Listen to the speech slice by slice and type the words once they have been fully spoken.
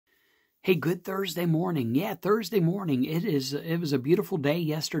Hey, good Thursday morning. Yeah, Thursday morning. It was a beautiful day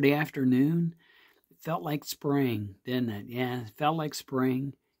yesterday afternoon. It felt like spring, didn't it? Yeah, it felt like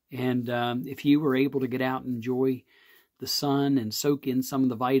spring. And if you were able to get out and enjoy the sun and soak in some of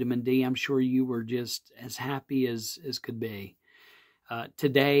the vitamin D, I'm sure you were just as happy as could be.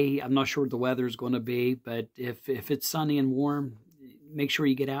 Today, I'm not sure what the weather is going to be, but if it's sunny and warm, make sure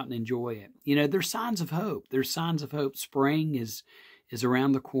you get out and enjoy it. You know, there's signs of hope. There's signs of hope. Spring is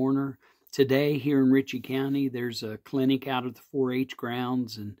around the corner. Today here in Ritchie County, there's a clinic out at the 4-H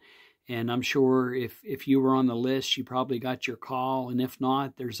grounds, and I'm sure if you were on the list, you probably got your call, and if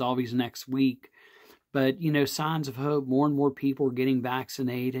not, there's always next week. But, you know, signs of hope. More and more people are getting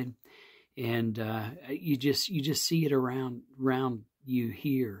vaccinated, and you just see it around you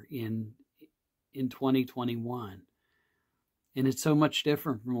here in 2021. And it's so much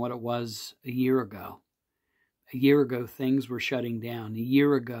different from what it was a year ago. A year ago, things were shutting down. A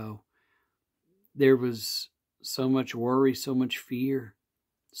year ago, there was so much worry, so much fear,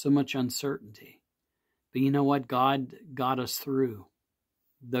 so much uncertainty. But you know what? God got us through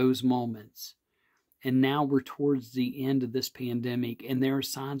those moments. And now we're towards the end of this pandemic, and there are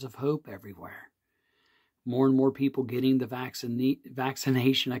signs of hope everywhere. More and more people getting the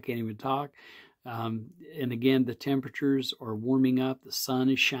vaccination. I can't even talk. And again, the temperatures are warming up. The sun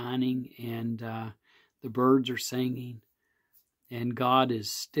is shining, and the birds are singing. And God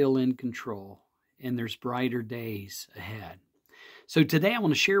is still in control. And there's brighter days ahead. So today I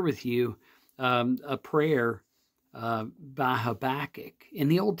want to share with you a prayer by Habakkuk in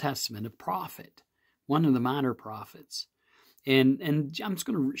the Old Testament, a prophet, one of the minor prophets. And I'm just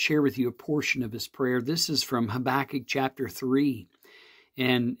going to share with you a portion of his prayer. This is from Habakkuk chapter 3.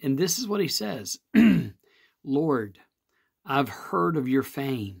 And this is what he says. Lord, I've heard of your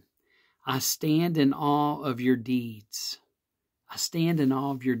fame. I stand in awe of your deeds. I stand in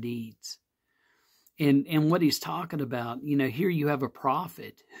awe of your deeds. And what he's talking about, you know, here you have a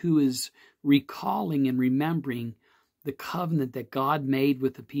prophet who is recalling and remembering the covenant that God made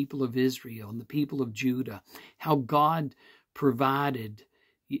with the people of Israel and the people of Judah, how God provided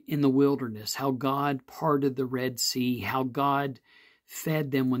in the wilderness, how God parted the Red Sea, how God fed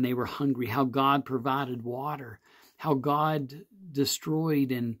them when they were hungry, how God provided water, how God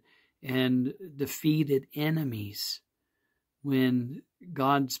destroyed and defeated enemies when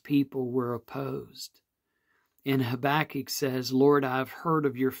God's people were opposed. And Habakkuk says, Lord, I've heard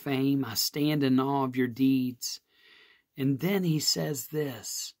of your fame. I stand in awe of your deeds. And then he says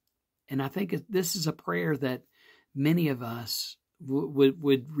this, and I think this is a prayer that many of us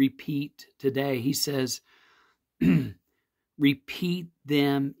would repeat today. He says, repeat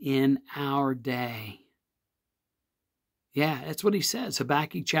them in our day. Yeah, that's what he says.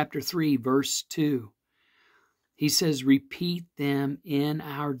 Habakkuk chapter 3, verse 2. He says, repeat them in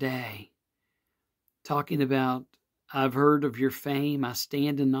our day. Talking about, I've heard of your fame. I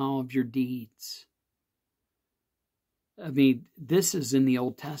stand in awe of your deeds. I mean, this is in the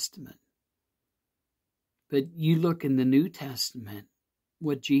Old Testament. But you look in the New Testament,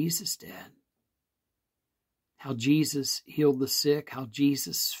 what Jesus did. How Jesus healed the sick, how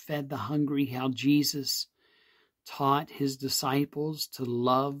Jesus fed the hungry, how Jesus taught his disciples to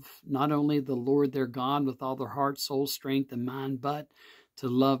love not only the Lord their God with all their heart, soul, strength, and mind, but to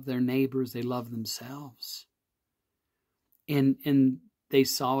love their neighbors, they love themselves. And they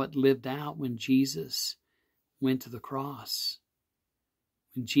saw it lived out when Jesus went to the cross.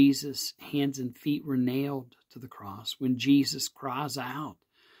 When Jesus' hands and feet were nailed to the cross. When Jesus cries out,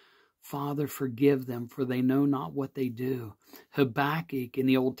 Father, forgive them, for they know not what they do. Habakkuk in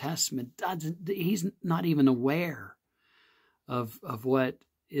the Old Testament, he's not even aware of what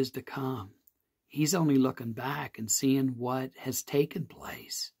is to come. He's only looking back and seeing what has taken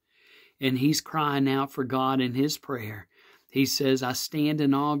place. And he's crying out for God in his prayer. He says, I stand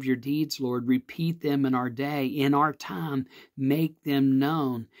in awe of your deeds, Lord. Repeat them in our day, in our time, make them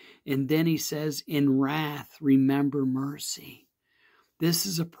known. And then he says, in wrath, remember mercy. This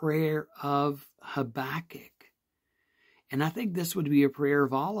is a prayer of Habakkuk. And I think this would be a prayer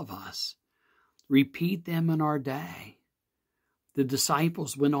of all of us. Repeat them in our day. The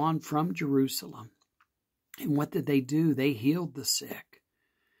disciples went on from Jerusalem. And what did they do? They healed the sick.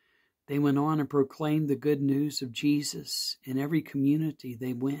 They went on and proclaimed the good news of Jesus in every community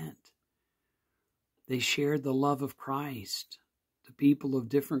they went. They shared the love of Christ to people of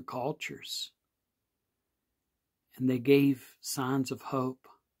different cultures. And they gave signs of hope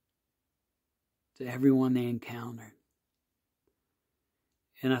to everyone they encountered.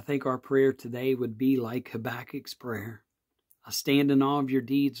 And I think our prayer today would be like Habakkuk's prayer. I stand in awe of your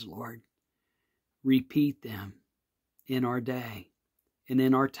deeds, Lord. Repeat them in our day. and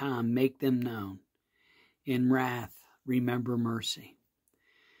in our time make them known. In wrath, remember mercy.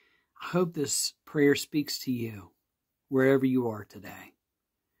 I hope this prayer speaks to you wherever you are today,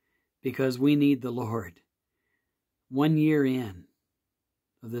 because we need the Lord. 1 year in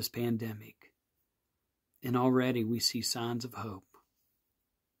of this pandemic, and already we see signs of hope.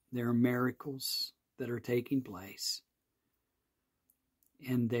 There are miracles that are taking place,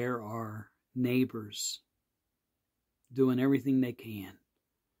 and there are neighbors doing everything they can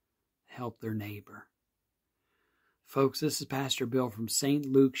to help their neighbor. Folks, this is Pastor Bill from St.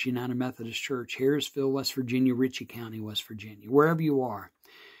 Luke's United Methodist Church, Harrisville, West Virginia, Ritchie County, West Virginia. Wherever you are,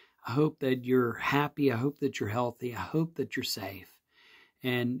 I hope that you're happy. I hope that you're healthy. I hope that you're safe.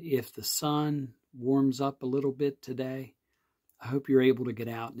 And if the sun warms up a little bit today, I hope you're able to get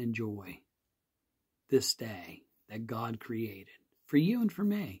out and enjoy this day that God created for you and for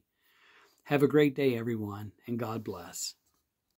me. Have a great day, everyone, and God bless.